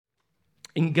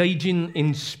engaging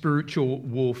in spiritual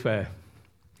warfare.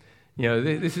 You know,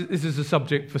 this is a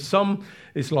subject for some.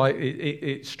 It's like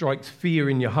it strikes fear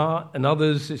in your heart, and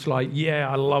others, it's like, yeah,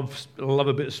 I love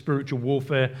a bit of spiritual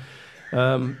warfare.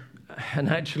 And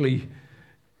actually,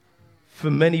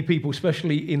 for many people,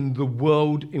 especially in the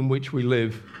world in which we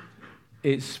live,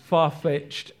 it's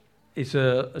far-fetched. It's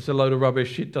a load of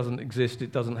rubbish. It doesn't exist.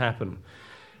 It doesn't happen.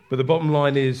 But the bottom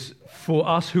line is, for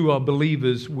us who are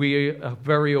believers, we are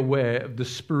very aware of the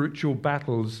spiritual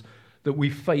battles that we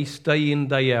face day in,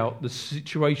 day out, the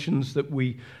situations that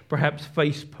we perhaps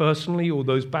face personally or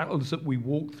those battles that we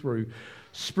walk through.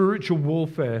 Spiritual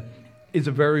warfare is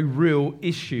a very real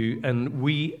issue, and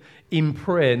we in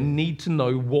prayer need to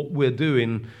know what we're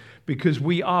doing, because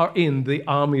we are in the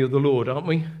army of the Lord, aren't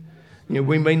we? You know,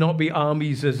 we may not be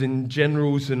armies as in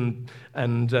generals and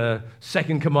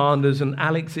second commanders. And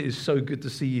Alex, it is so good to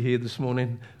see you here this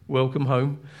morning. Welcome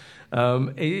home.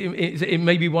 It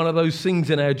may be one of those things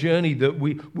in our journey that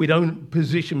we don't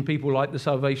position people like the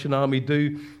Salvation Army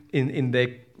do in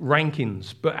their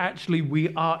rankings, but actually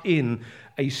we are in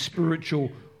a spiritual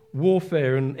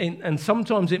warfare, and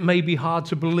sometimes it may be hard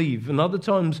to believe, and other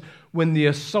times when the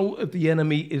assault of the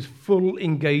enemy is full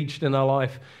engaged in our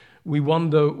life, we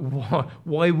wonder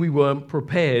why we weren't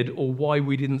prepared or why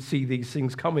we didn't see these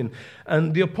things coming.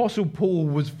 And the Apostle Paul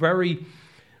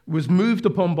was moved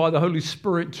upon by the Holy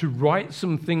Spirit to write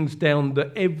some things down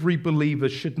that every believer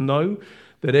should know,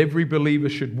 that every believer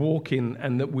should walk in,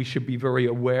 and that we should be very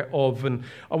aware of. And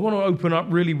I want to open up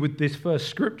really with this first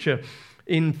scripture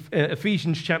in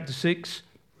Ephesians chapter 6.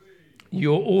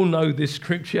 You all know this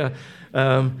scripture,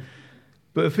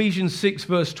 but Ephesians 6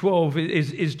 verse 12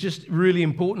 is just really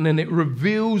important, and it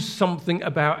reveals something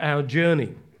about our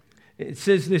journey. It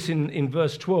says this in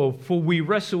verse 12, "For we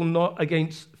wrestle not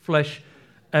against flesh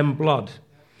and blood."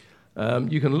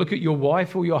 You can look at your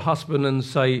wife or your husband and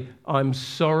say, "I'm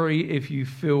sorry if you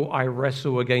feel I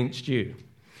wrestle against you."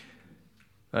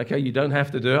 Okay, you don't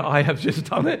have to do it. I have just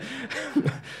done it.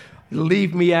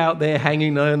 Leave me out there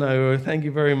hanging. No, thank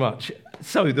you very much.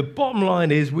 So the bottom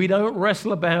line is, we don't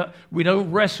wrestle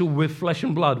with flesh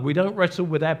and blood. We don't wrestle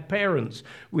with our parents.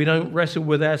 We don't wrestle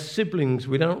with our siblings.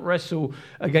 We don't wrestle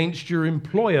against your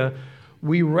employer.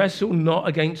 We wrestle not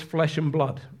against flesh and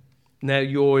blood. Now,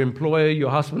 your employer,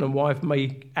 your husband and wife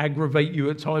may aggravate you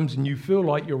at times and you feel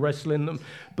like you're wrestling them,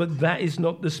 but that is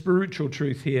not the spiritual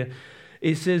truth here.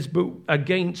 It says, but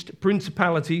against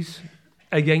principalities,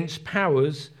 against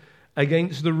powers,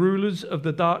 against the rulers of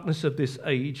the darkness of this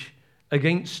age,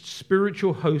 against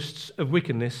spiritual hosts of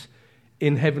wickedness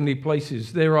in heavenly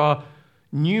places. There are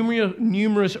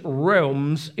numerous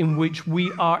realms in which we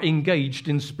are engaged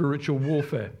in spiritual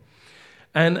warfare.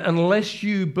 And unless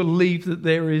you believe that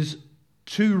there is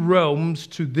two realms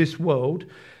to this world,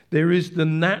 there is the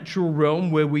natural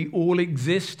realm where we all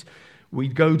exist. We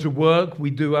go to work, we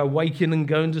do our waking and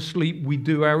going to sleep, we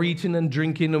do our eating and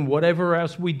drinking and whatever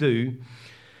else we do.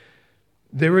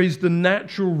 There is the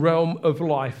natural realm of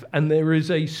life, and there is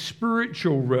a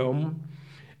spiritual realm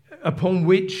upon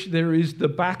which there is the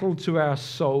battle to our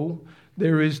soul.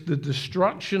 There is the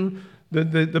destruction.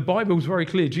 The Bible is very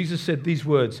clear. Jesus said these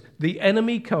words, "The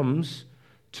enemy comes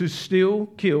to steal,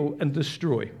 kill, and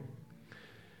destroy."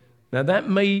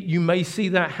 Now you may see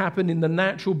that happen in the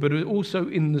natural, but also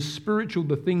in the spiritual,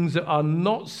 the things that are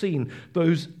not seen,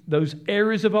 those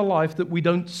areas of our life that we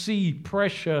don't see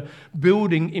pressure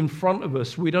building in front of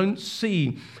us. We don't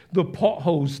see the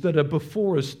potholes that are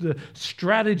before us, the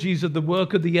strategies of the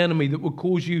work of the enemy that will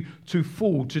cause you to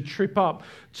fall, to trip up,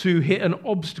 to hit an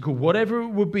obstacle, whatever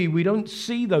it would be. We don't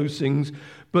see those things,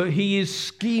 but he is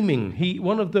scheming.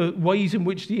 One of the ways in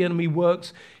which the enemy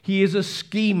works, he is a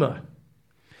schemer.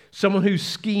 Someone who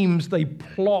schemes, they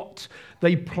plot,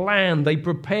 they plan, they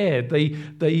prepare, they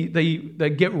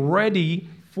get ready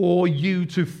for you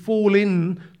to fall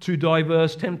into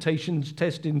diverse temptations,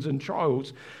 testings, and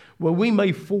trials. Well, we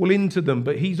may fall into them,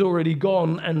 but he's already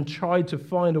gone and tried to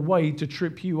find a way to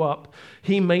trip you up.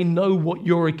 He may know what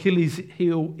your Achilles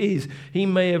heel is. He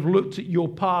may have looked at your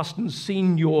past and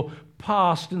seen your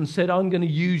past and said, "I'm going to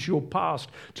use your past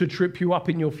to trip you up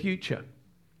in your future."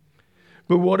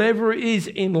 But whatever it is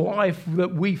in life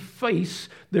that we face,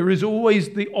 there is always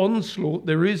the onslaught.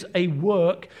 There is a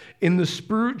work in the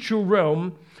spiritual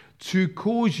realm to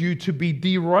cause you to be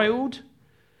derailed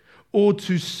or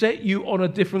to set you on a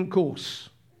different course.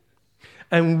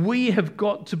 And we have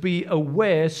got to be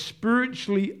aware,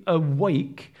 spiritually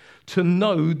awake, to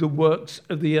know the works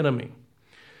of the enemy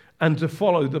and to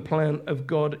follow the plan of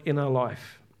God in our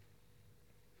life.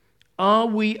 Are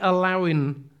we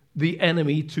allowing the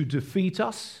enemy to defeat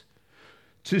us,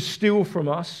 to steal from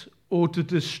us, or to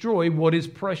destroy what is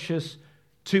precious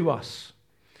to us.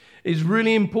 It's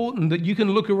really important that you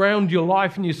can look around your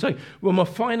life and you say, well, my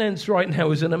finance right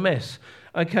now is in a mess.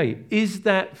 Okay, is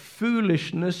that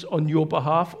foolishness on your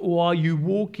behalf, or are you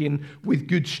walking with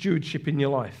good stewardship in your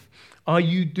life? Are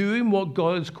you doing what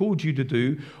God has called you to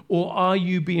do, or are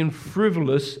you being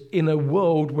frivolous in a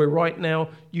world where right now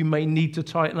you may need to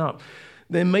tighten up?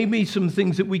 There may be some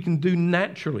things that we can do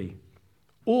naturally.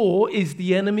 Or is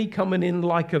the enemy coming in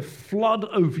like a flood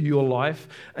over your life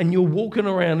and you're walking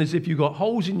around as if you've got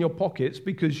holes in your pockets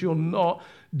because you're not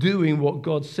doing what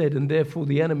God said, and therefore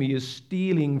the enemy is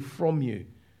stealing from you?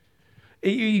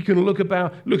 You can look at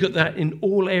that in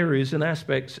all areas and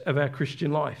aspects of our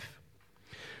Christian life.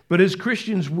 But as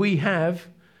Christians, we have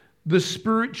the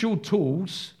spiritual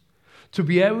tools to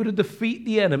be able to defeat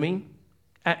the enemy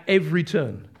at every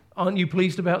turn. Aren't you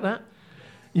pleased about that?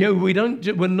 You know,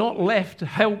 we're not left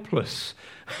helpless.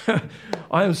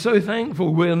 I am so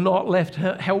thankful we're not left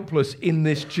helpless in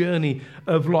this journey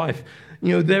of life.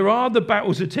 You know, there are the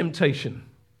battles of temptation,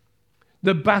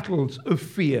 the battles of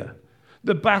fear,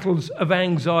 the battles of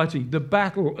anxiety, the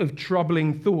battle of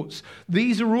troubling thoughts.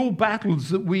 These are all battles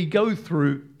that we go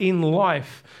through in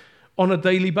life on a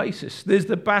daily basis. There's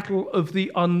the battle of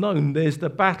the unknown. There's the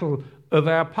battle of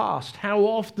our past. How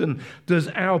often does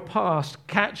our past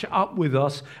catch up with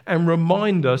us and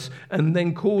remind us and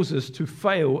then cause us to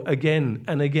fail again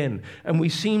and again? And we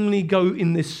seemingly go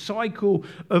in this cycle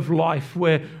of life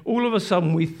where all of a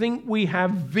sudden we think we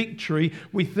have victory,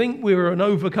 we think we're an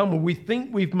overcomer, we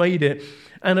think we've made it.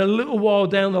 And a little while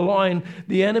down the line,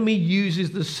 the enemy uses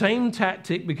the same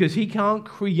tactic because he can't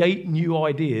create new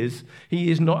ideas. He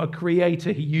is not a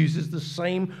creator. He uses the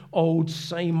same old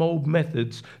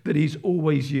methods that he's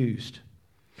always used.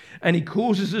 And he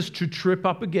causes us to trip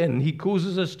up again. He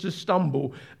causes us to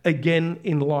stumble again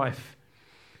in life.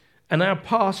 And our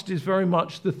past is very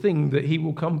much the thing that he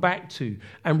will come back to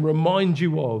and remind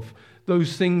you of,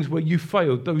 those things where you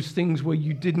failed, those things where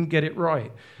you didn't get it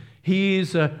right. He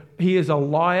is a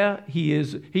liar.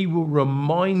 He will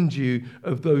remind you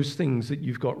of those things that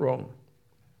you've got wrong.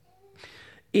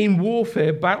 In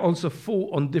warfare, battles are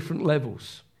fought on different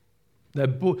levels.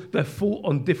 They're fought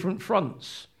on different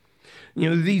fronts. You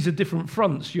know, these are different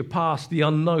fronts. Your past, the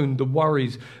unknown, the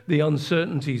worries, the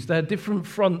uncertainties. They're different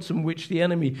fronts in which the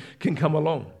enemy can come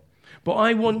along. But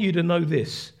I want you to know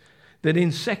this, that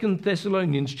in 2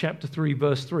 Thessalonians chapter 3,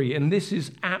 verse 3, and this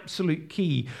is absolute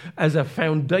key as a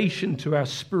foundation to our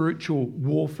spiritual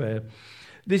warfare.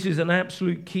 This is an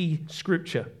absolute key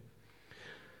scripture.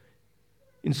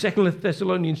 In 2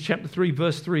 Thessalonians chapter 3,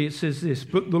 verse 3, it says this,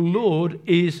 but the Lord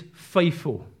is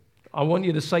faithful. I want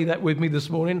you to say that with me this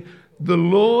morning. The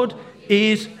Lord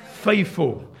is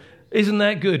faithful. Isn't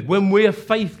that good? When we're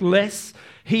faithless,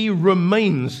 he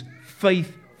remains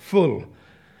faithful.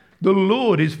 The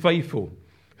Lord is faithful,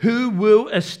 who will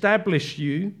establish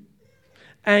you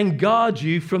and guard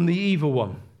you from the evil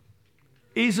one.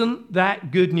 Isn't that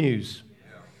good news?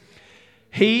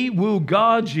 He will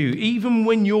guard you even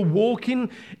when you're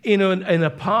walking in a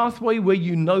pathway where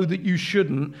you know that you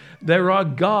shouldn't. There are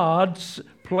guards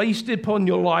placed upon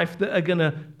your life that are going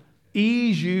to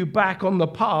ease you back on the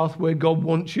path where God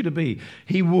wants you to be.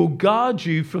 He will guard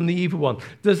you from the evil one.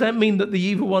 Does that mean that the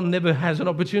evil one never has an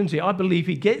opportunity? I believe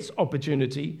he gets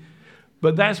opportunity,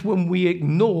 but that's when we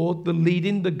ignore the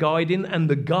leading, the guiding, and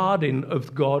the guarding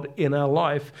of God in our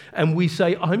life, and we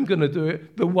say, I'm going to do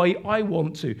it the way I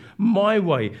want to, my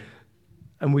way,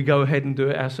 and we go ahead and do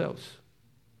it ourselves.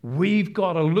 We've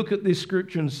got to look at this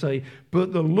scripture and say,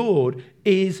 but the Lord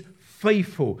is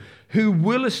faithful, who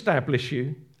will establish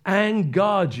you and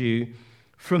guard you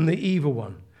from the evil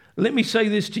one. Let me say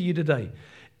this to you today.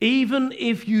 Even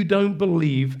if you don't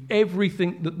believe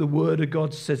everything that the Word of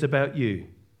God says about you,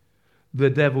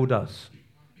 the devil does.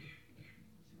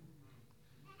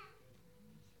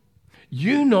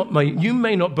 You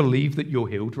may not believe that you're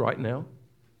healed right now,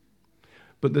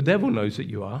 but the devil knows that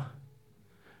you are,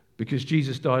 because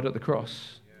Jesus died at the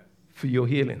cross for your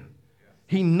healing.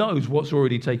 He knows what's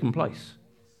already taken place.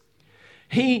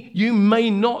 You may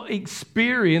not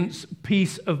experience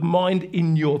peace of mind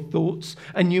in your thoughts,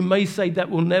 and you may say that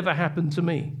will never happen to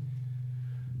me.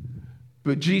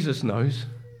 But Jesus knows,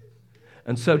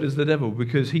 and so does the devil,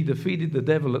 because he defeated the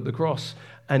devil at the cross,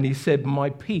 and he said, my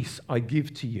peace I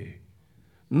give to you.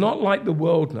 Not like the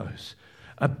world knows,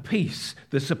 a peace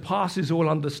that surpasses all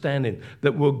understanding,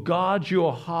 that will guard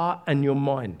your heart and your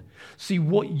mind. See,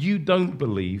 what you don't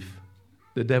believe,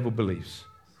 the devil believes.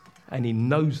 And he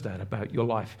knows that about your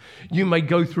life. You may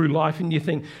go through life and you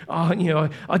think,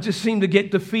 I just seem to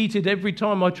get defeated every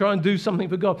time I try and do something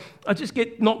for God. I just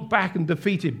get knocked back and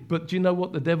defeated. But do you know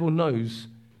what? The devil knows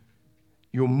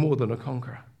you're more than a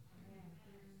conqueror.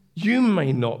 You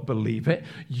may not believe it.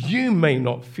 You may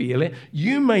not feel it.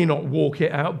 You may not walk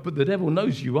it out, but the devil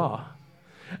knows you are.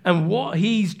 And what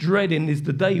he's dreading is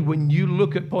the day when you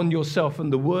look upon yourself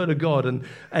and the Word of God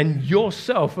and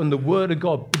yourself and the Word of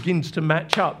God begins to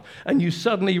match up. And you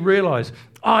suddenly realize,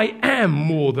 I am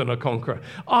more than a conqueror.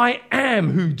 I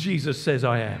am who Jesus says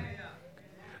I am.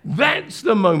 That's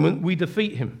the moment we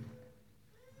defeat him.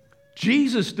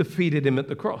 Jesus defeated him at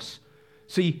the cross.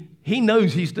 See, he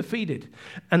knows he's defeated.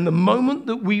 And the moment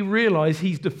that we realize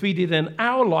he's defeated in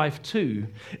our life too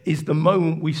is the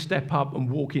moment we step up and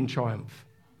walk in triumph.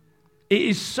 It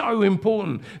is so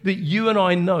important that you and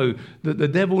I know that the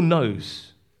devil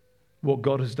knows what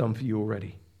God has done for you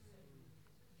already.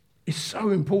 It's so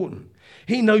important.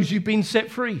 He knows you've been set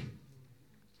free.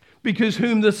 Because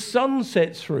whom the Son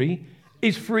sets free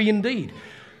is free indeed.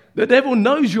 The devil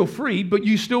knows you're free, but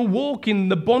you still walk in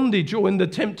the bondage or in the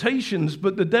temptations,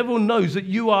 but the devil knows that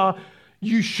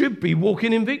you should be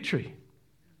walking in victory.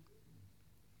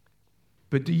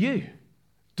 But do you?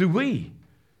 Do we?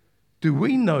 Do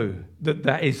we know that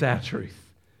that is our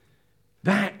truth?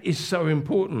 That is so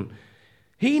important.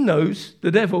 He knows,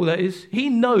 the devil that is, he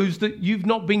knows that you've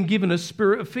not been given a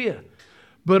spirit of fear,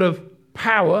 but of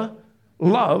power,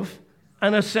 love,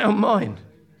 and a sound mind.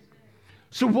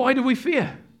 So why do we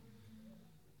fear?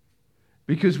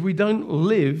 Because we don't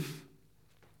live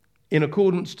in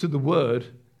accordance to the word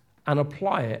and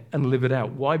apply it and live it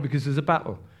out. Why? Because there's a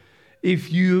battle.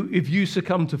 If you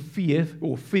succumb to fear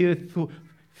or fearful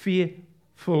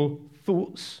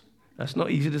thoughts, that's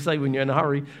not easy to say when you're in a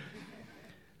hurry.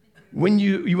 When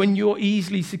you're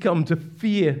easily succumb to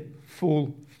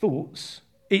fearful thoughts,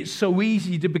 it's so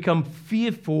easy to become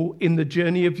fearful in the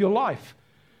journey of your life.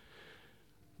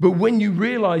 But when you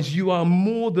realize you are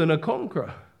more than a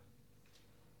conqueror,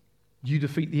 you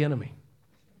defeat the enemy,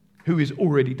 who is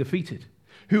already defeated,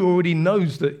 who already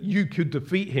knows that you could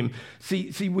defeat him.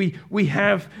 See, we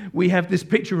have this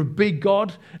picture of big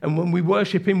God, and when we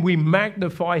worship him, we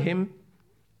magnify him.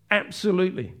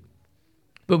 Absolutely.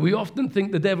 But we often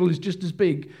think the devil is just as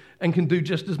big and can do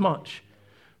just as much.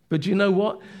 But do you know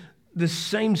what? The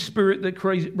same spirit that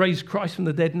raised Christ from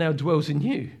the dead now dwells in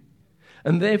you.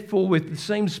 And therefore, with the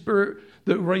same spirit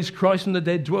that raised Christ from the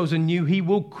dead dwells in you, he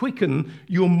will quicken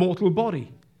your mortal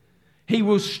body. He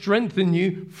will strengthen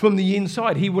you from the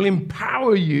inside. He will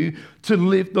empower you to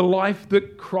live the life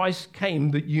that Christ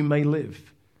came that you may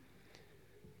live.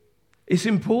 It's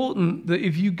important that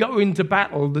if you go into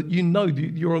battle that you know that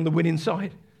you're on the winning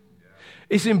side.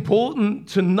 It's important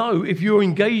to know if you're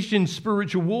engaged in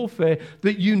spiritual warfare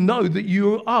that you know that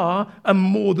you are a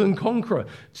more than conqueror.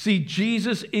 See,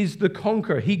 Jesus is the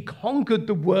conqueror. He conquered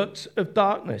the works of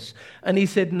darkness. And he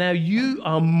said, now you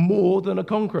are more than a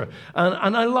conqueror.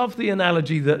 And I love the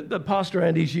analogy that Pastor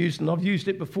Andy's used, and I've used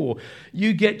it before.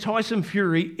 You get Tyson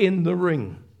Fury in the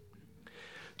ring.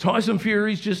 Tyson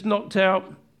Fury's just knocked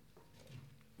out,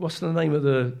 what's the name of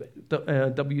the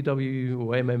WW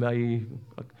or MMA?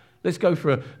 Let's go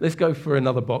for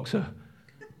another boxer.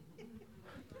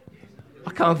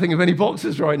 I can't think of any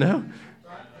boxers right now.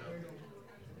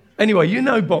 Anyway, you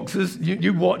know boxers.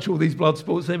 You watch all these blood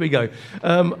sports. There we go.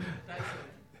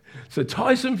 So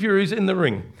Tyson Fury's in the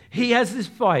ring. He has this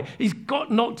fight. He's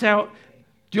got knocked out.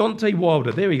 Deontay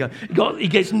Wilder. There we go. He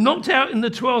gets knocked out in the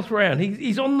 12th round.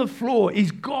 He's on the floor. He's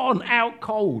gone out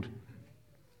cold.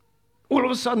 All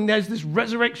of a sudden, there's this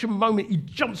resurrection moment. He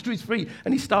jumps to his feet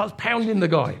and he starts pounding the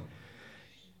guy.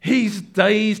 He's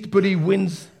dazed, but he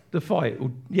wins the fight.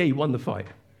 He won the fight.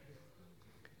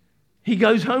 He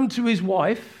goes home to his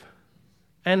wife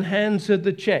and hands her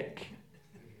the check.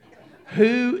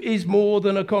 Who is more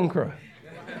than a conqueror?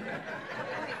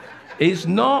 It's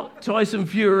not Tyson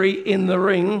Fury in the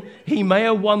ring. He may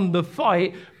have won the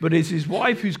fight, but it's his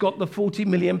wife who's got the £40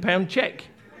 million check.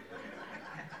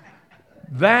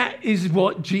 That is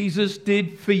what Jesus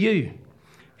did for you.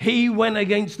 He went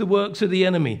against the works of the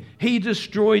enemy. He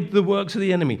destroyed the works of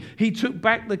the enemy. He took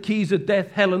back the keys of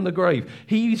death, hell, and the grave.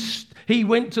 He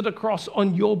went to the cross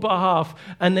on your behalf,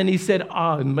 and then he said,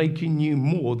 I'm making you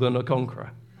more than a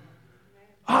conqueror.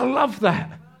 I love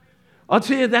that. I'll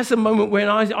tell you, that's a moment when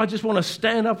I just want to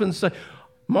stand up and say,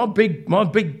 my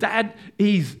big dad,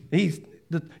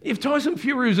 if Tyson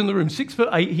Fury was in the room,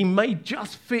 6'8", he may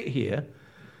just fit here.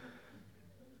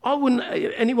 I wouldn't,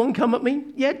 anyone come at me?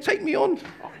 Yeah, take me on.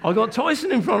 I got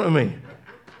Tyson in front of me.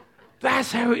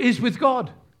 That's how it is with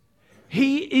God.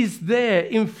 He is there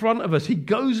in front of us. He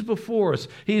goes before us.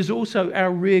 He is also our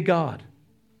rear guard.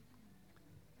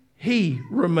 He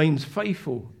remains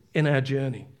faithful in our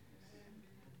journey.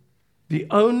 The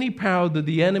only power that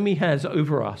the enemy has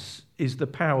over us is the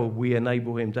power we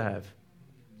enable him to have.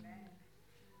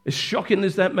 As shocking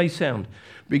as that may sound,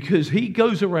 because he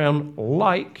goes around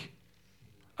like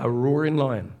a roaring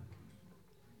lion.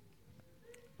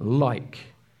 Like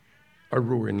a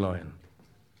roaring lion.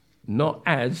 Not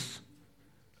as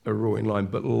a roaring lion,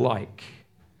 but like.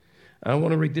 I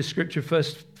want to read this scripture, 1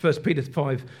 Peter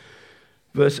 5,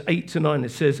 verse 8 to 9.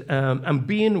 It says, and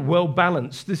being well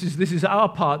balanced, this is our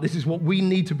part, this is what we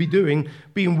need to be doing,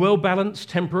 being well balanced,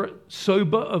 temperate,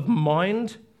 sober of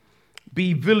mind,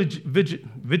 be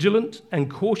vigilant and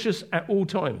cautious at all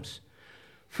times.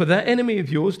 For that enemy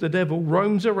of yours, the devil,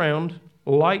 roams around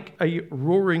like a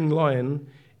roaring lion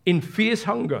in fierce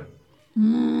hunger.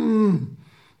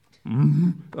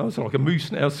 Oh, it's like a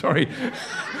moose now, sorry.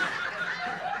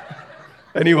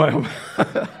 Anyway,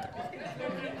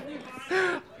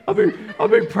 I've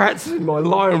been practicing my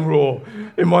lion roar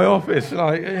in my office.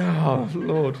 Like, oh,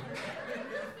 Lord.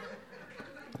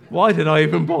 Why did I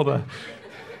even bother?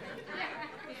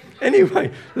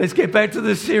 Anyway, let's get back to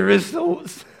the serious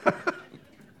thoughts.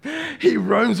 He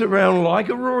roams around like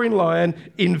a roaring lion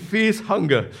in fierce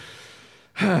hunger,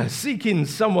 seeking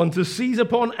someone to seize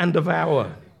upon and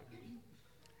devour.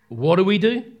 What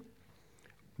do?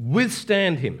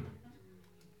 Withstand him.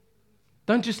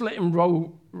 Don't just let him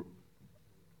roll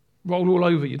all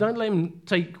over you. Don't let him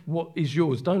take what is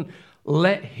yours. Don't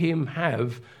let him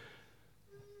have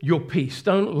your peace.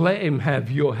 Don't let him have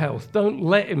your health. Don't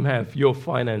let him have your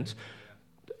finance.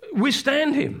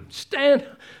 Withstand him. Stand.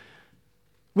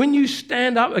 When you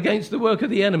stand up against the work of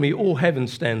the enemy, all heaven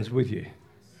stands with you.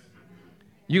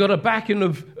 You got a backing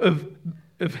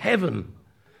of heaven.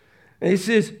 And it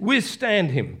says, withstand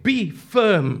him. Be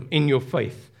firm in your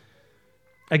faith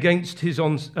against his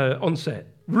onset.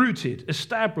 Rooted,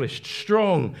 established,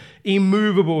 strong,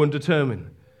 immovable, and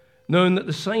determined. Knowing that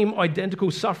the same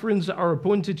identical sufferings that are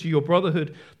appointed to your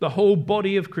brotherhood, the whole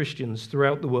body of Christians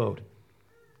throughout the world.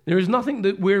 There is nothing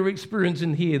that we're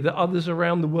experiencing here that others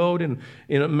around the world, in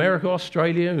America,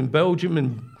 Australia, and Belgium,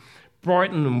 and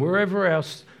Brighton, and wherever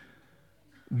else,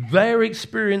 they're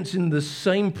experiencing the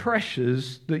same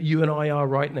pressures that you and I are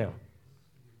right now.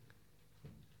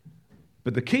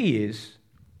 But the key is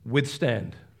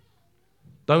withstand.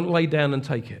 Don't lay down and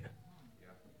take it.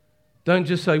 Don't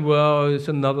just say, well, it's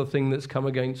another thing that's come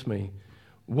against me.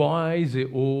 Why is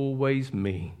it always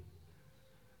me?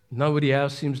 Nobody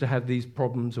else seems to have these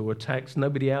problems or attacks.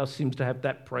 Nobody else seems to have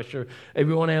that pressure.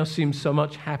 Everyone else seems so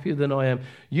much happier than I am.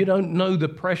 You don't know the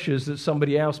pressures that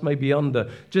somebody else may be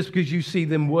under just because you see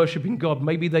them worshiping God.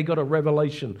 Maybe they got a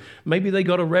revelation. Maybe they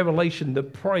got a revelation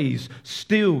that praise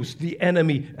steals the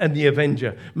enemy and the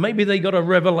avenger. Maybe they got a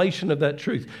revelation of that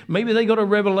truth. Maybe they got a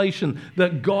revelation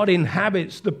that God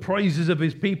inhabits the praises of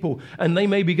his people, and they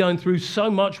may be going through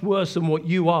so much worse than what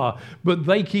you are, but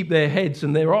they keep their heads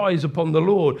and their eyes upon the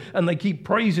Lord, and they keep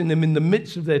praising him in the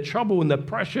midst of their trouble and their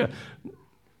pressure.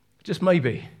 Just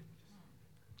maybe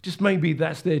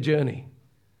that's their journey.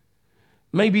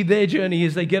 Maybe their journey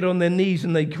is they get on their knees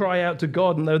and they cry out to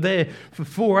God, and they're there for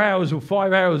 4 hours or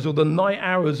 5 hours or the night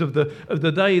hours of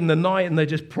the day and the night, and they're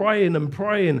just praying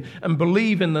and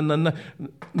believing and then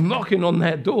knocking on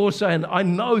that door saying, I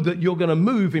know that you're going to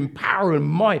move in power and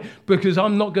might because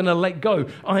I'm not going to let go.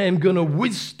 I am going to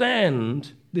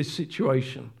withstand this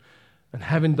situation. And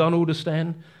having done all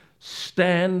to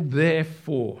stand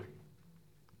therefore.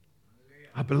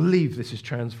 I believe this is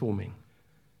transforming.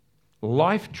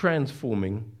 Life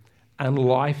transforming and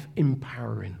life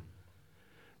empowering.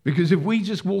 Because if we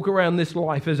just walk around this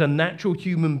life as a natural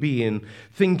human being,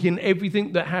 thinking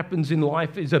everything that happens in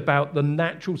life is about the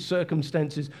natural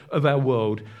circumstances of our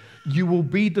world, you will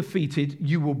be defeated,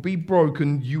 you will be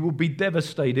broken, you will be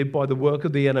devastated by the work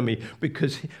of the enemy,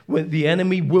 because when the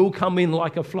enemy will come in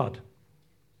like a flood.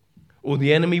 Or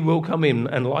the enemy will come in,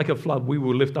 and like a flood, we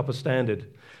will lift up a standard,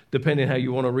 depending how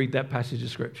you want to read that passage of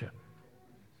Scripture.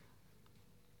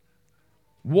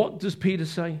 What does Peter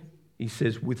say? He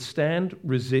says, withstand,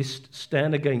 resist,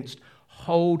 stand against,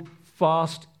 hold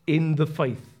fast in the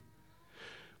faith.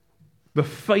 The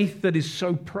faith that is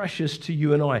so precious to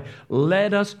you and I.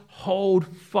 Let us hold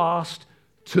fast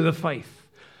to the faith.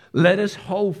 Let us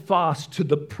hold fast to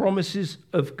the promises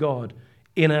of God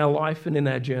in our life and in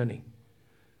our journey.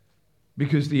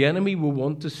 Because the enemy will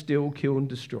want to steal, kill, and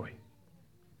destroy.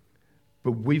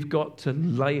 But we've got to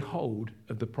lay hold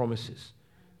of the promises.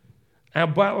 Our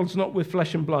battle's not with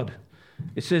flesh and blood.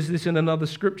 It says this in another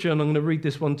scripture, and I'm going to read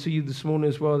this one to you this morning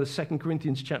as well, the 2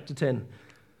 Corinthians chapter 10.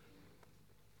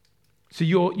 So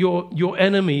your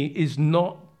enemy is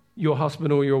not your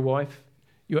husband or your wife.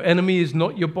 Your enemy is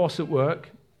not your boss at work,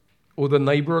 or the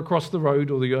neighbor across the road,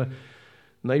 or the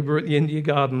neighbor at the end of your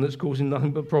garden that's causing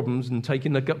nothing but problems and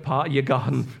taking a part of your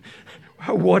garden,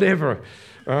 whatever,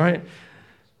 all right?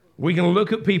 We can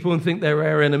look at people and think they're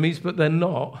our enemies, but they're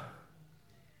not.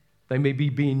 They may be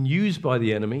being used by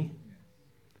the enemy,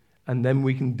 and then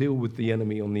we can deal with the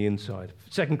enemy on the inside.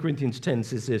 2 Corinthians 10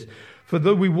 says this, For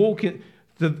though we walk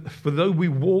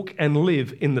and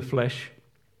live in the flesh,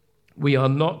 we are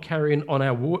not carrying on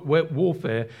our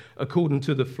warfare according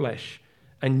to the flesh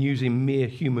and using mere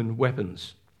human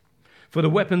weapons. For the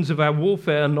weapons of our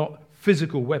warfare are not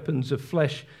physical weapons of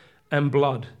flesh and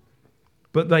blood,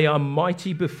 but they are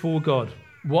mighty before God.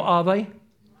 What are they?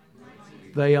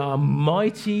 Mighty. They are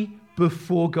mighty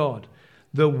before God.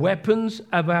 The weapons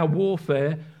of our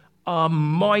warfare are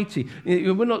mighty.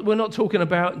 We're not talking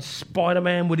about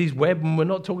Spider-Man with his web, and we're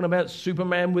not talking about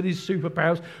Superman with his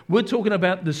superpowers. We're talking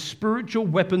about the spiritual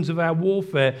weapons of our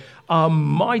warfare are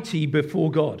mighty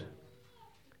before God.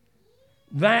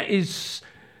 That is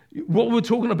what we're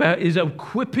talking about, is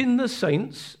equipping the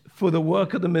saints for the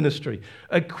work of the ministry.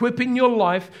 Equipping your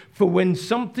life for when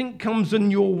something comes in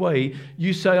your way,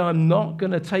 you say, I'm not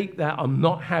going to take that. I'm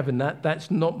not having that. That's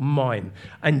not mine.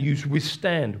 And you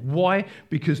withstand. Why?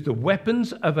 Because the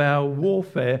weapons of our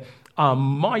warfare are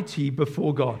mighty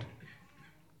before God.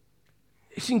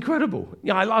 It's incredible.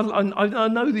 Yeah, I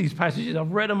know these passages.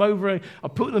 I've read them over. I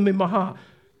put them in my heart.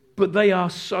 But they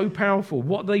are so powerful.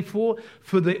 What are they for?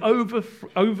 For the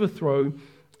overthrow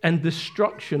and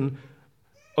destruction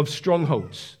of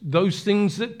strongholds, those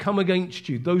things that come against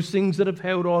you, those things that have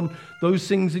held on, those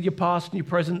things that your past and your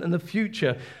present and the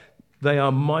future, they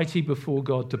are mighty before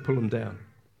God to pull them down.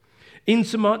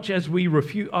 Insomuch as we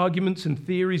refute arguments and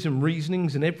theories and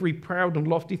reasonings and every proud and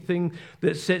lofty thing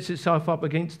that sets itself up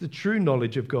against the true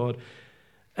knowledge of God,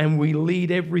 and we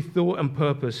lead every thought and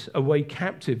purpose away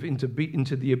captive into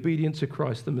the obedience of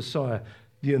Christ, the Messiah,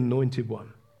 the Anointed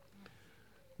One.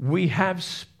 We have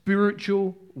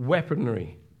spiritual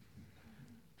weaponry.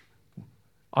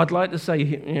 I'd like to say,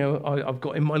 I've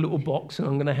got in my little box and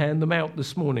I'm going to hand them out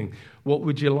this morning. What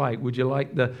would you like? Would you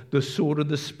like the sword of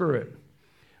the Spirit?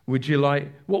 Would you like,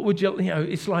 what would you,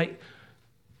 it's like,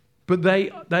 but they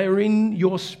are in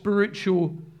your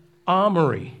spiritual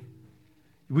armory.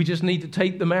 We just need to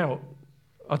take them out.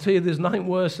 I'll tell you, there's nothing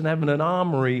worse than having an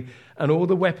armory and all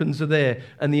the weapons are there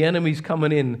and the enemy's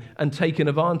coming in and taking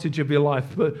advantage of your life.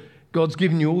 But God's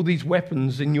given you all these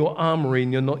weapons in your armory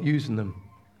and you're not using them.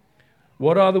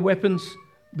 What are the weapons?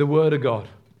 The Word of God.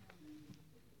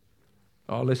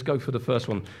 Oh, let's go for the first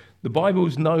one. The Bible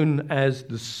is known as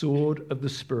the sword of the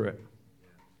Spirit.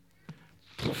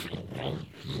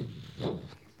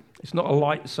 It's not a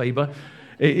lightsaber.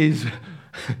 It is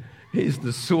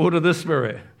the sword of the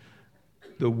Spirit.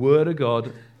 The Word of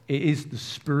God, it is the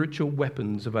spiritual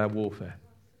weapons of our warfare.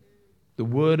 The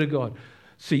Word of God.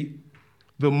 See,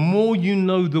 the more you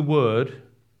know the Word,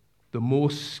 the more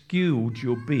skilled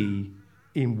you'll be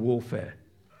in warfare.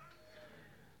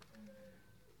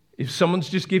 If someone's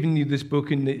just given you this book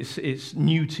and it's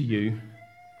new to you,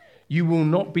 you will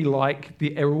not be like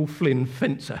the Errol Flynn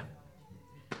fencer.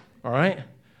 All right?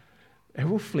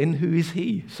 Errol Flynn, who is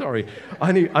he? Sorry,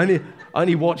 I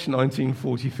only watched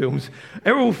 1940 films.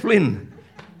 Errol Flynn.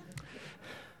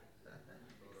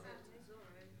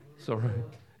 It's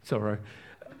all right.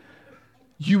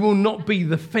 You will not be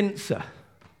the fencer.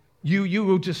 You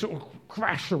will just sort of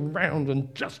crash around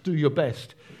and just do your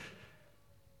best.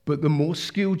 But the more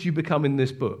skilled you become in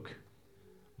this book,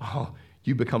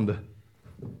 you become the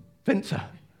fencer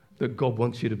that God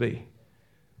wants you to be.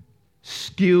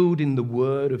 Skilled in the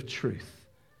word of truth,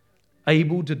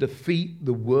 able to defeat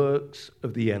the works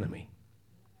of the enemy.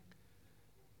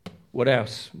 What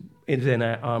else is in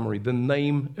our armory? The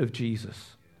name of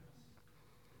Jesus.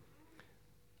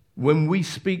 When we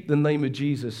speak the name of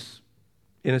Jesus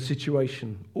in a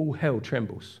situation, all hell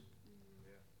trembles.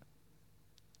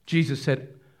 Jesus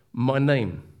said, my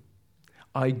name,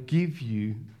 I give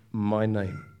you my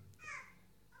name.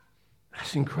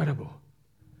 That's incredible.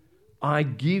 I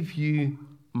give you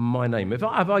my name. If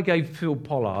I gave Phil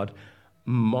Pollard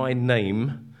my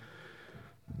name,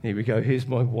 here we go, here's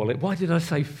my wallet. Why did I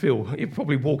say Phil? He'd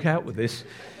probably walk out with this.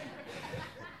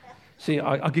 See,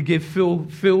 I could give Phil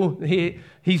here,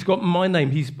 he's got my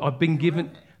name. I've been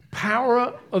given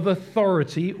power of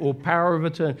authority or power of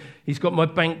attorney. He's got my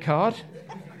bank card.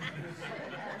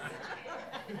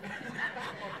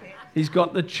 He's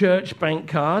got the church bank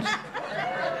card.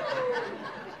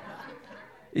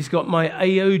 He's got my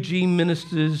AOG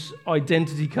minister's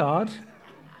identity card.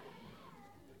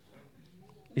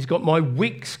 He's got my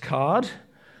Wix card.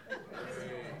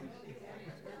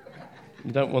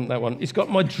 You don't want that one. He's got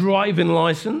my driving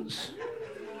license.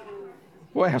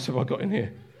 What else have I got in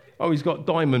here? Oh, he's got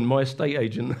Diamond, my estate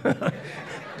agent.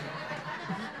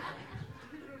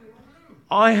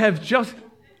 I have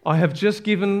just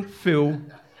given Phil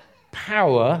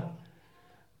power.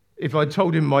 If I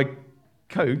told him my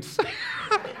codes,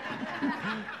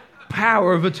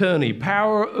 power of attorney,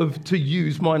 to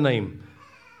use my name.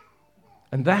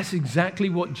 And that's exactly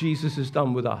what Jesus has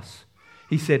done with us.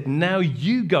 He said, now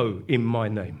you go in my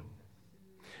name.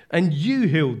 And you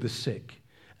healed the sick.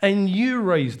 And you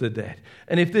raise the dead.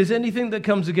 And if there's anything that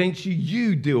comes against you,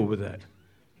 you deal with it.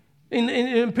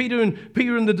 In Peter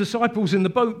and the disciples in the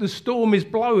boat, the storm is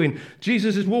blowing.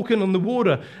 Jesus is walking on the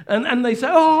water. And they say,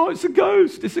 oh, it's a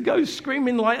ghost. It's a ghost,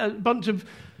 screaming like a bunch of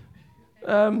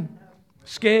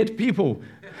scared people.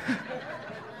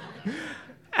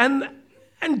 And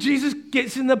Jesus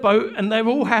gets in the boat, and they're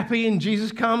all happy, and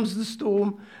Jesus calms the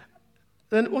storm.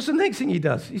 Then what's the next thing he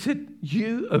does? He said,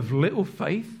 you of little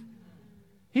faith?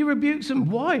 He rebukes them.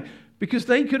 Why? Because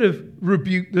they could have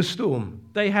rebuked the storm.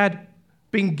 They had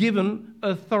been given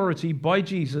authority by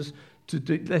Jesus to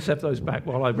do. Let's have those back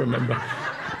while I remember.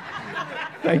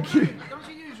 Thank you.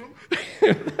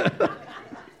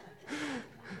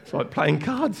 It's like playing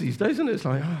cards these days, isn't it? It's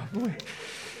like, oh boy.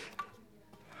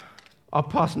 I'll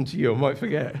pass them to you, I might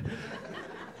forget.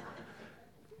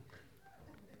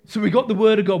 So we got the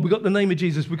word of God, we got the name of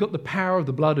Jesus, we got the power of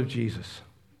the blood of Jesus.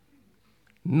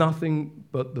 Nothing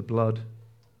but the blood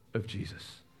of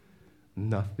Jesus.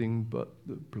 Nothing but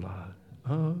the blood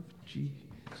of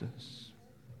Jesus.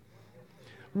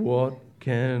 What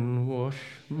can wash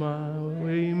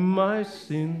away my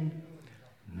sin?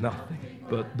 Nothing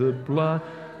but the blood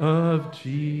of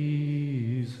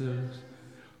Jesus.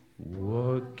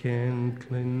 What can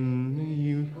cleanse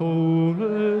you whole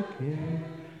again?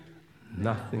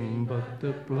 Nothing but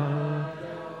the blood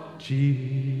of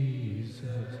Jesus.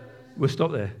 We'll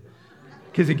stop there,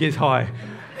 because it gets high.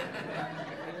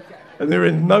 And there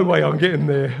is no way I'm getting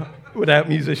there without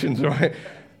musicians, right?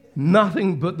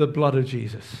 Nothing but the blood of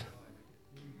Jesus.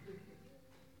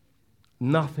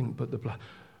 Nothing but the blood.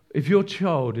 If your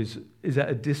child is at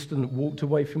a distance, walked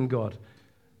away from God,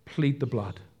 plead the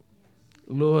blood.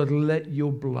 Lord, let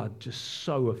your blood just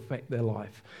so affect their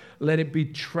life. Let it be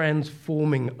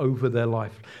transforming over their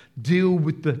life. Deal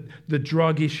with the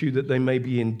drug issue that they may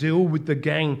be in. Deal with the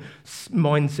gang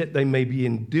mindset they may be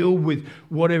in. Deal with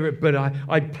whatever. But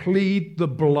I plead the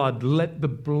blood. Let the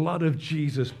blood of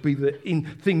Jesus be the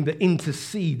thing that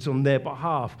intercedes on their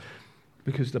behalf.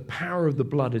 Because the power of the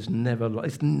blood it's never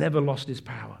lost its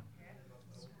power.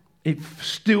 It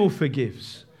still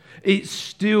forgives. It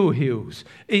still heals.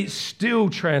 It still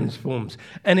transforms.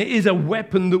 And it is a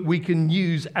weapon that we can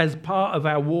use as part of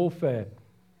our warfare.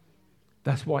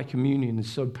 That's why communion is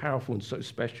so powerful and so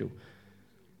special.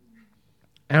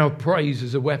 Our praise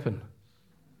is a weapon.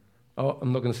 Oh,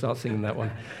 I'm not going to start singing that one.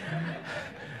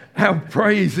 Our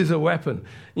praise is a weapon.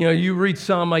 You know, you read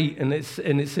Psalm 8 and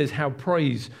it says how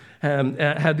praise,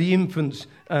 how the infants,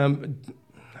 I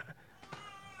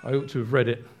ought to have read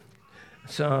it.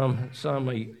 Psalm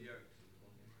 8.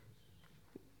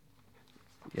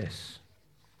 Yes.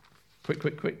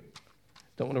 Quick.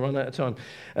 Don't want to run out of time.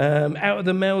 Out of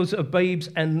the mouths of babes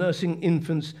and nursing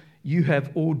infants, you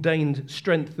have ordained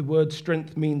strength. The word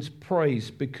strength means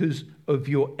praise because of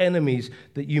your enemies,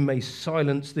 that you may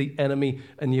silence the enemy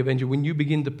and the avenger. When you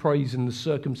begin to praise in the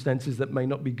circumstances that may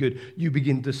not be good, you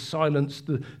begin to silence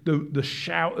the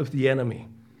shout of the enemy.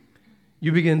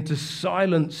 You begin to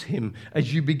silence him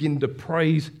as you begin to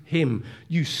praise him.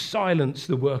 You silence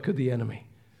the work of the enemy.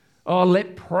 Oh,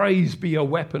 let praise be a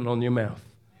weapon on your mouth.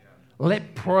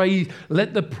 Let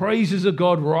the praises of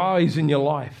God rise in your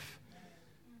life.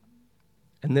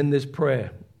 And then there's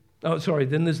prayer.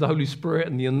 Then there's the Holy Spirit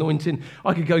and the anointing.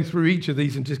 I could go through each of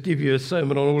these and just give you a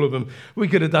sermon on all of them. We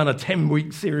could have done a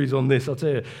 10-week series on this, I'll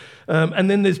tell you. And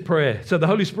then there's prayer. So the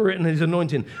Holy Spirit and his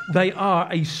anointing, they are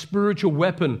a spiritual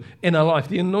weapon in our life.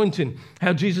 The anointing,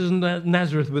 how Jesus of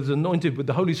Nazareth was anointed with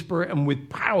the Holy Spirit and with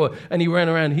power, and he ran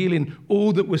around healing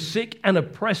all that were sick and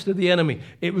oppressed of the enemy.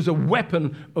 It was a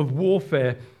weapon of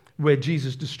warfare where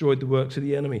Jesus destroyed the works of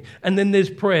the enemy. And then there's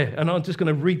prayer, and I'm just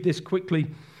going to read this quickly.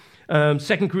 2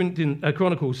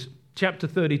 Chronicles chapter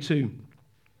 32,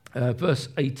 verse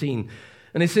 18.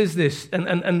 And it says this,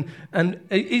 and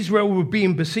Israel were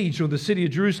being besieged, or the city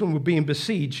of Jerusalem were being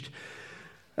besieged.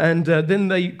 And then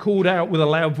they called out with a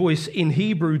loud voice in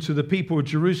Hebrew to the people of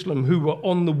Jerusalem who were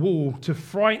on the wall to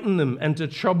frighten them and to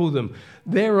trouble them.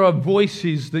 There are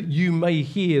voices that you may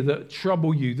hear that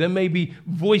trouble you. There may be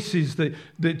voices that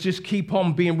just keep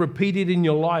on being repeated in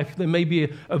your life. There may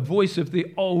be a voice of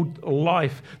the old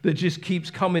life that just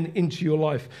keeps coming into your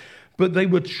life. But they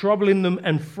were troubling them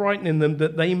and frightening them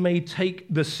that they may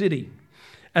take the city.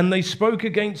 And they spoke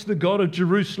against the God of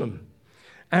Jerusalem,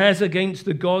 as against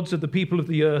the gods of the people of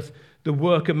the earth, the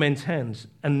work of men's hands.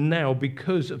 And now,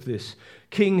 because of this,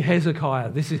 King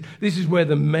Hezekiah, this is where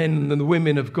the men and the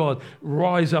women of God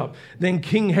rise up. Then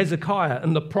King Hezekiah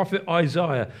and the prophet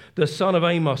Isaiah, the son of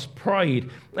Amos,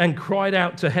 prayed and cried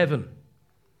out to heaven.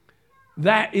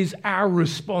 That is our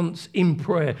response in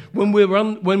prayer. When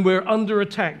we're under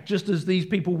attack, just as these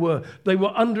people were, they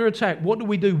were under attack. What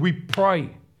do? We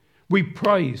pray. We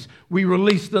praise. We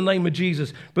release the name of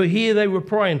Jesus. But here they were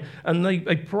praying, and they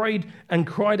prayed and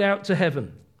cried out to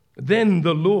heaven. Then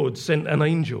the Lord sent an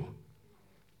angel.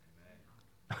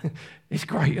 It's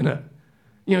great, isn't it?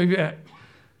 You know,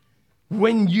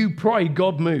 when you pray,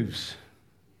 God moves.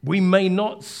 We may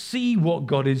not see what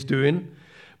God is doing,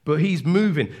 but he's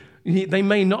moving. They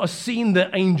may not have seen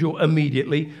the angel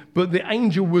immediately, but the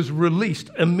angel was released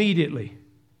immediately.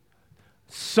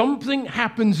 Something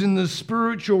happens in the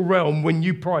spiritual realm when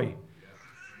you pray.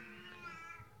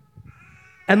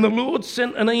 And the Lord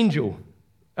sent an angel.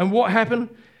 And what happened?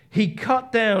 He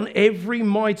cut down every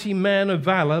mighty man of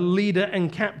valor, leader and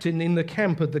captain in the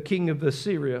camp of the king of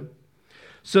Assyria,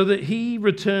 so that he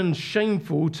returned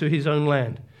shameful to his own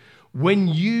land. When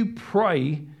you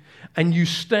pray and you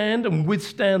stand and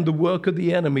withstand the work of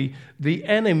the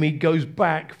enemy goes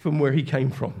back from where he came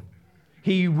from.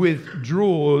 He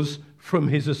withdraws from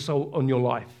his assault on your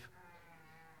life,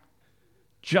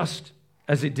 just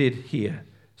as it did here.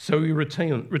 So he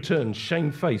returned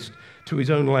shamefaced to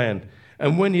his own land.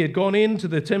 And when he had gone into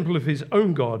the temple of his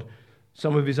own God,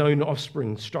 some of his own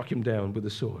offspring struck him down with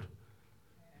a sword.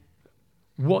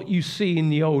 What you see in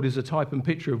the old is a type and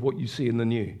picture of what you see in the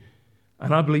new.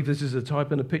 And I believe this is a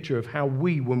type and a picture of how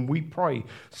when we pray,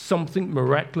 something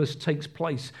miraculous takes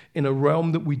place in a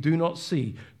realm that we do not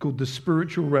see, called the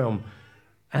spiritual realm.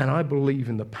 And I believe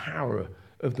in the power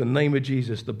of the name of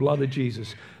Jesus, the blood of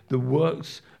Jesus, the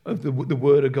works of the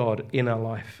Word of God in our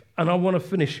life. And I want to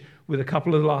finish with a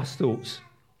couple of last thoughts.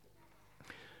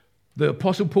 The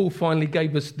Apostle Paul finally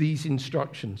gave us these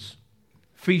instructions.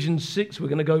 Ephesians 6, we're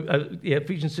going to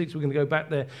go back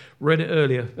there. Read it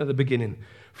earlier at the beginning.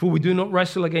 For we do not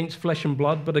wrestle against flesh and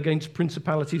blood, but against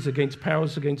principalities, against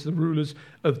powers, against the rulers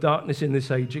of darkness in this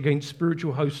age, against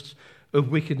spiritual hosts of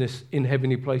wickedness in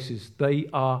heavenly places. They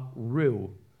are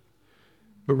real.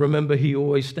 But remember, he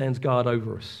always stands guard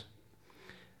over us.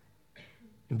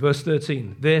 In verse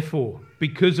 13, therefore,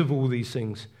 because of all these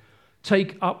things,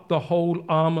 take up the whole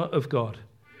armor of God,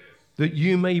 that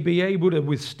you may be able to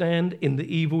withstand in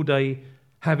the evil day,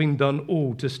 having done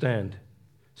all to stand.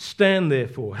 Stand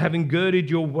therefore, having girded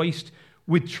your waist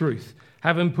with truth,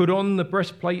 having put on the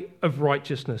breastplate of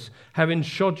righteousness, having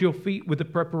shod your feet with the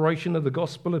preparation of the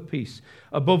gospel of peace,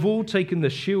 above all taking the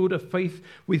shield of faith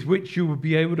with which you will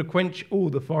be able to quench all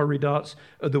the fiery darts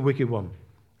of the wicked one,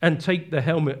 and take the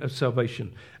helmet of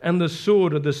salvation and the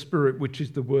sword of the Spirit, which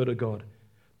is the word of God,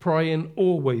 praying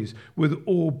always with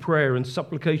all prayer and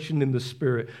supplication in the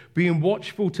Spirit, being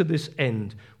watchful to this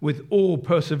end with all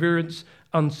perseverance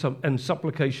and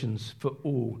supplications for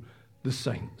all the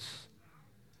saints.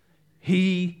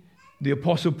 He, the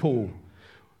Apostle Paul,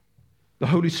 the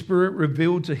Holy Spirit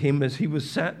revealed to him as he was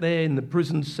sat there in the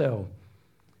prison cell.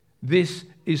 This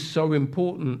is so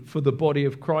important for the body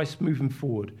of Christ moving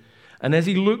forward. And as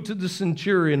he looked at the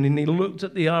centurion and he looked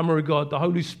at the armor of God, the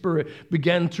Holy Spirit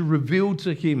began to reveal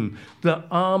to him the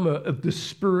armor of the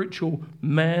spiritual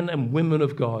man and women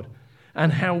of God,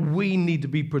 and how we need to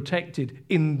be protected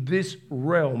in this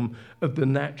realm of the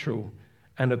natural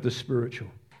and of the spiritual.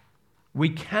 We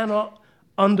cannot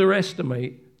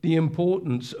underestimate the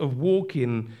importance of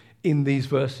walking in these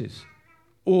verses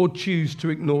or choose to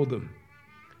ignore them.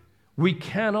 We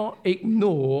cannot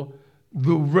ignore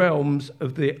the realms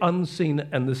of the unseen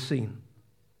and the seen.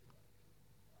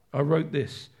 I wrote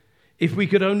this. If we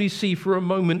could only see for a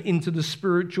moment into the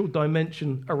spiritual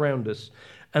dimension around us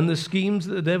and the schemes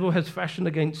that the devil has fashioned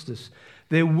against us,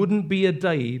 there wouldn't be a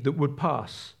day that would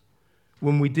pass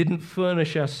when we didn't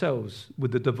furnish ourselves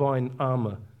with the divine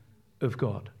armor of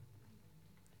God.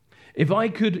 If I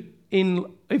could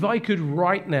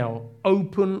right now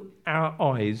open our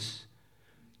eyes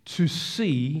to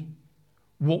see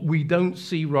what we don't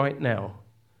see right now,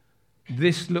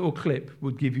 this little clip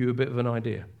would give you a bit of an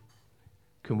idea.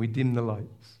 Can we dim the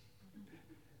lights?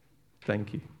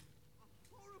 Thank you.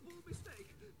 Horrible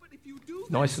mistake. But if you do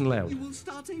Nice and loud. you will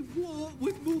start a war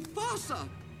with Mufasa.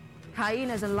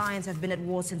 Hyenas and lions have been at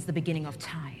war since the beginning of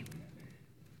time.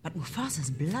 But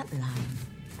Mufasa's bloodline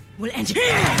will end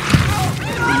here!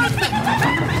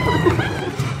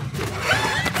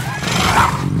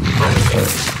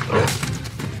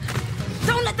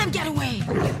 Don't let them get away!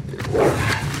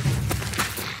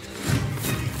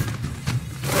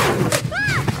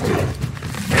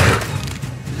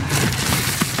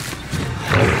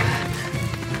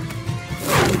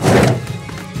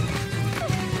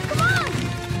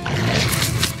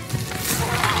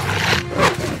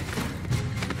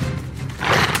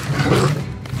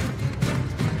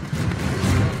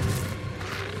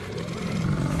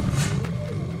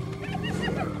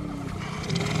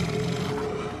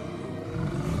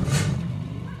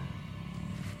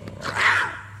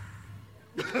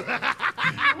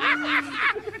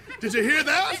 Did you hear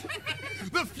that?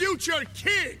 The future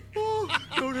king! Oh,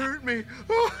 don't hurt me.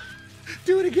 Oh,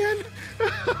 do it again.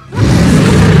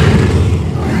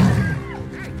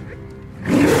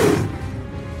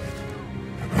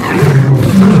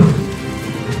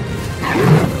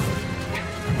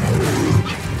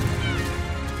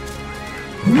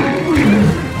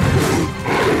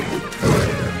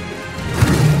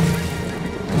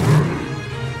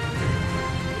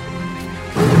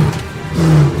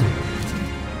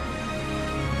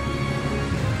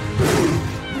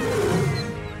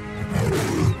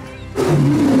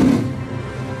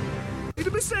 It's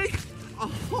a mistake. A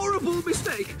horrible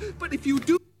mistake. But if you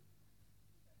do...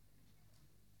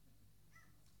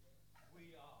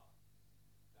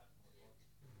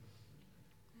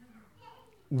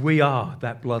 We are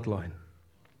that bloodline.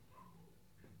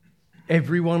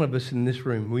 Every one of us in this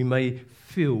room, we may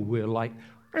feel we're like,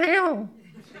 "Meow."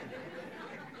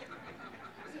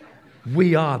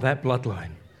 We are that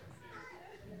bloodline.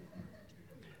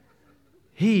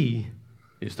 He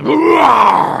is the...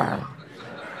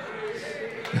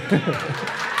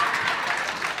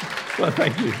 Well,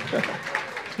 thank you.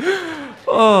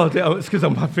 Oh, it's because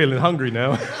I'm feeling hungry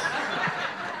now.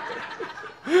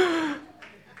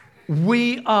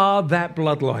 We are that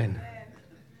bloodline.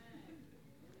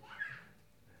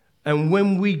 And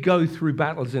when we go through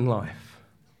battles in life,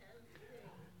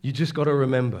 you just got to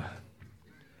remember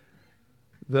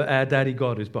that our Daddy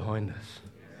God is behind us.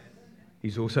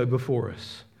 He's also before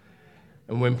us.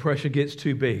 And when pressure gets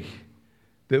too big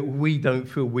that we don't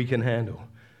feel we can handle,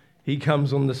 He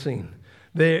comes on the scene.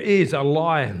 There is a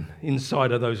lion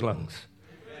inside of those lungs.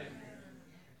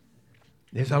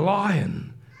 There's a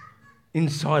lion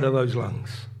inside of those lungs.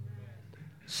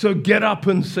 So get up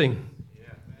and sing.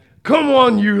 Come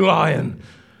on, you lion.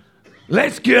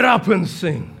 Let's get up and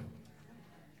sing.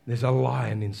 There's a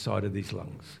lion inside of these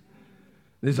lungs.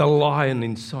 There's a lion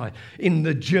inside. In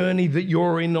the journey that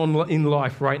you're in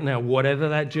life right now, whatever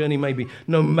that journey may be,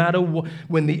 no matter what,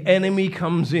 when the enemy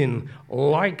comes in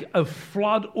like a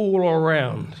flood all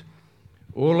around,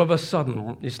 all of a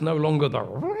sudden, it's no longer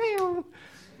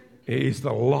it is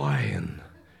the lion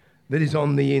that is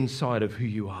on the inside of who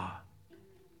you are.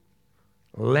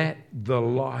 Let the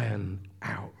lion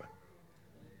out.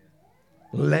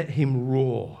 Let him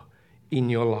roar in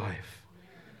your life.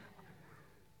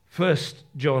 1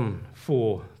 John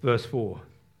 4, verse 4.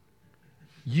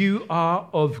 You are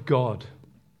of God.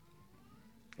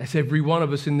 That's every one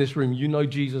of us in this room. You know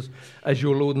Jesus as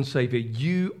your Lord and Savior.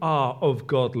 You are of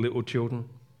God, little children.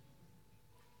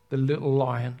 The little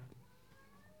lion.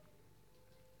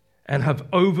 And have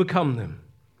overcome them,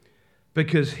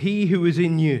 because he who is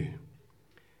in you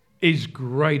is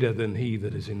greater than he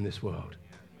that is in this world.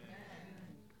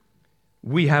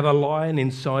 We have a lion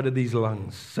inside of these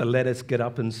lungs, so let us get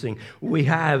up and sing. We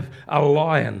have a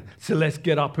lion, so let's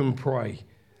get up and pray.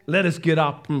 Let us get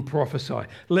up and prophesy.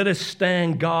 Let us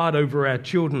stand guard over our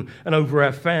children and over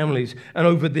our families and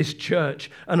over this church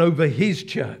and over His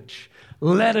church.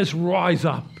 Let us rise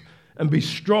up and be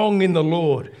strong in the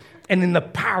Lord and in the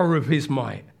power of His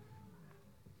might.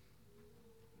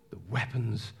 The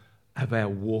weapons of our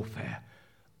warfare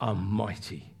are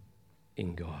mighty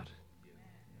in God.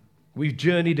 We've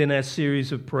journeyed in our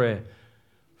series of prayer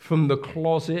from the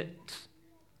closet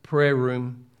prayer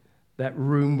room, that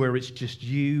room where it's just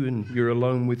you and you're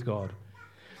alone with God.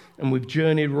 And we've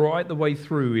journeyed right the way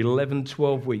through 11,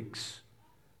 12 weeks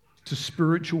to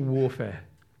spiritual warfare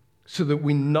so that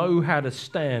we know how to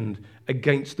stand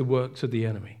against the works of the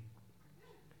enemy.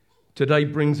 Today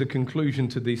brings a conclusion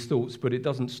to these thoughts, but it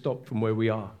doesn't stop from where we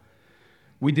are.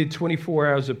 We did 24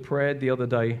 hours of prayer the other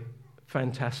day.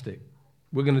 Fantastic.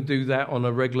 We're going to do that on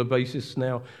a regular basis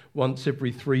now,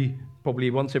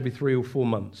 probably once every 3 or 4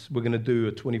 months. We're going to do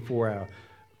a 24-hour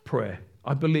prayer.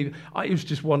 I believe it was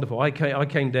just wonderful. I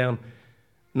came down.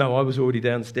 No, I was already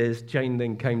downstairs. Jane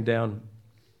then came down,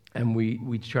 and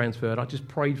we transferred. I just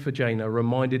prayed for Jane. I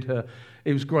reminded her.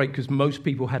 It was great because most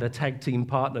people had a tag team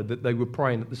partner that they were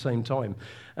praying at the same time.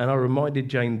 And I reminded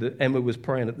Jane that Emma was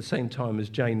praying at the same time as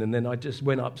Jane. And then I just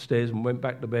went upstairs and went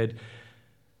back to bed.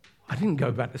 I didn't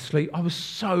go back to sleep. I was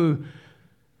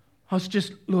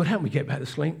just, Lord, help me get back to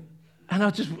sleep. And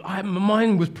my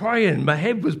mind was praying. My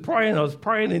head was praying. I was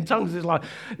praying in tongues. It's like,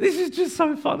 this is just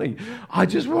so funny. I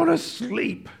just want to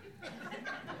sleep.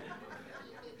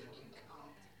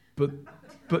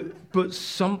 But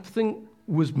something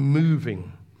was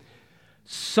moving.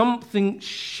 Something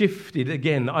shifted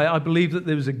again. I believe that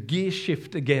there was a gear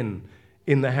shift again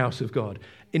in the house of God,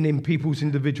 in people's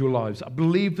individual lives. I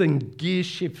believe in gear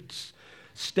shifts,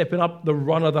 stepping up the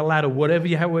run of the ladder,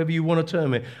 however you want to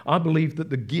term it. I believe that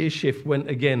the gear shift went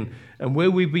again. And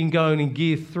where we've been going in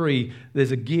gear 3,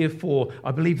 there's a gear 4.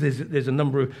 I believe there's a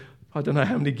number of, I don't know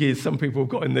how many gears some people have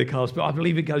got in their cars, but I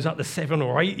believe it goes up to 7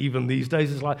 or 8 even these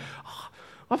days. It's like,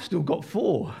 I've still got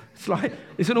 4. It's like,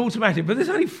 it's an automatic, but there's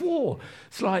only 4.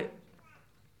 It's like,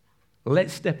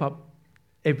 let's step up,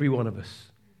 every one of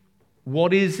us.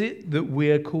 What is it that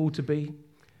we're called to be?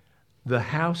 The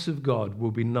house of God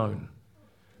will be known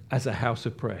as a house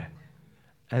of prayer.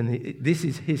 And this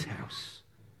is his house.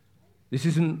 This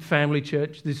isn't family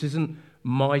church. This isn't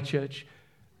my church.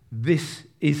 This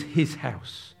is his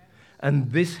house.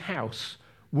 And this house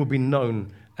will be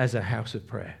known as a house of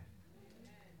prayer.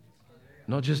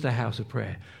 Not just a house of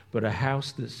prayer, but a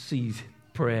house that sees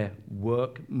prayer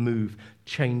work, move,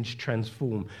 change,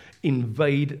 transform,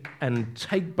 invade, and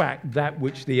take back that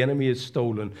which the enemy has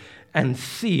stolen and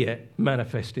see it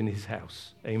manifest in his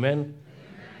house. Amen?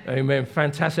 Amen.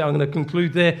 Fantastic. I'm going to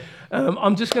conclude there.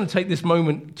 I'm just going to take this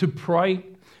moment to pray,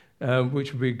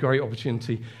 which would be a great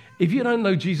opportunity. If you don't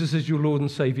know Jesus as your Lord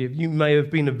and Savior, you may have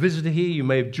been a visitor here, you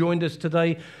may have joined us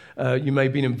today, you may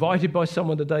have been invited by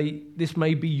someone today. This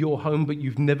may be your home, but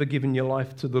you've never given your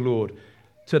life to the Lord.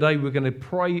 Today we're going to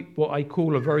pray what I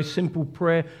call a very simple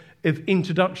prayer of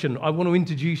introduction. I want to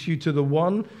introduce you to the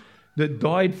one that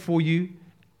died for you,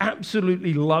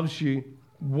 absolutely loves you,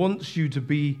 wants you to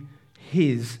be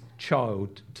his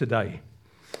child today.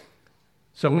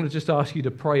 So I'm going to just ask you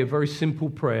to pray a very simple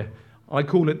prayer. I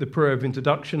call it the prayer of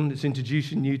introduction. It's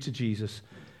introducing you to Jesus.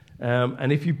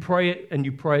 And if you pray it and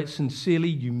you pray it sincerely,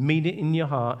 you mean it in your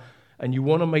heart, and you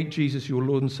want to make Jesus your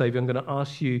Lord and Savior, I'm going to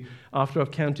ask you, after I've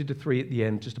counted to 3 at the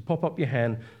end, just to pop up your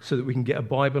hand so that we can get a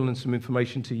Bible and some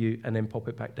information to you and then pop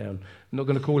it back down. I'm not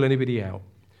going to call anybody out.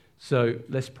 So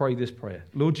let's pray this prayer.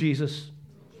 Lord Jesus,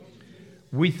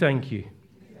 we thank you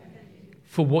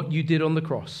for what you did on the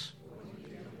cross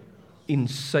in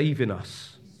saving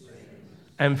us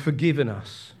and forgiving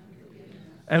us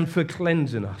and for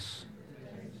cleansing us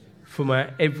from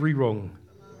our every wrong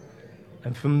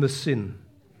and from the sin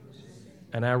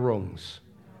and our wrongs.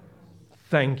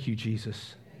 Thank you,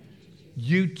 Jesus.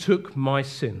 You took my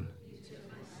sin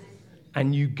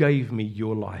and you gave me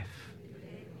your life.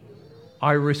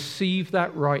 I receive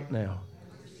that right now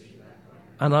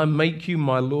and I make you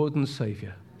my Lord and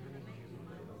Savior.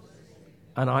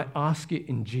 And I ask it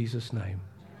in Jesus' name.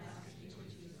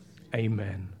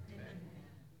 Amen.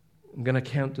 I'm going to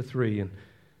count to 3, and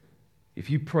if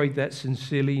you prayed that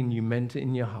sincerely and you meant it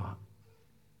in your heart,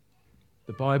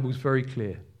 the Bible's very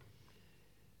clear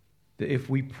that if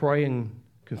we pray and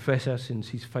confess our sins,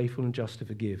 he's faithful and just to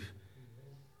forgive,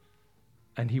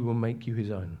 and he will make you his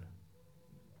own.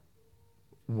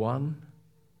 1,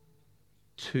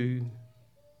 2,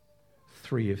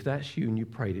 3. If that's you and you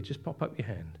prayed it, just pop up your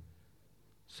hand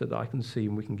so that I can see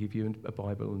and we can give you a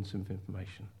Bible and some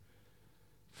information.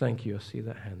 Thank you. I see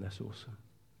that hand. That's awesome.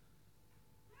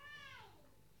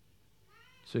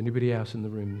 So anybody else in the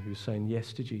room who's saying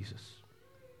yes to Jesus?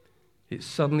 It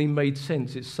suddenly made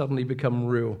sense. It's suddenly become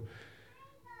real.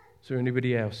 Is there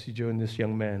anybody else who joined this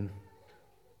young man?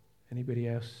 Anybody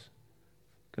else?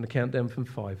 Going to count down from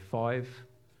 5. 5,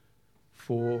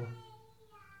 4,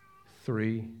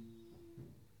 3,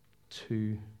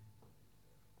 2,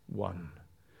 1.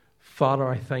 Father,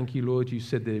 I thank you, Lord. You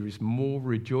said there is more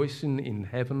rejoicing in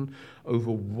heaven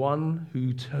over one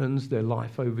who turns their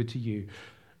life over to you.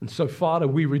 And so, Father,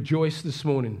 we rejoice this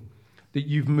morning that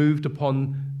you've moved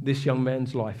upon this young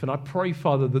man's life. And I pray,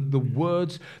 Father, that the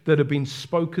words that have been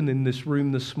spoken in this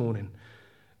room this morning,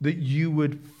 that you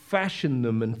would fashion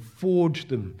them and forge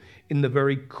them in the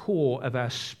very core of our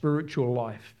spiritual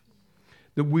life,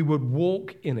 that we would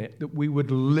walk in it, that we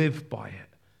would live by it.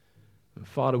 And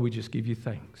Father, we just give you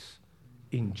thanks.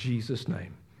 In Jesus'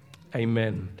 name,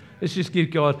 amen. Let's just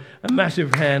give God a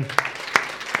massive hand.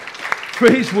 for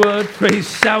his word, for his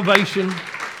salvation.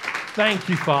 Thank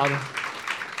you, Father.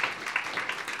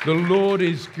 The Lord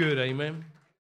is good. Amen.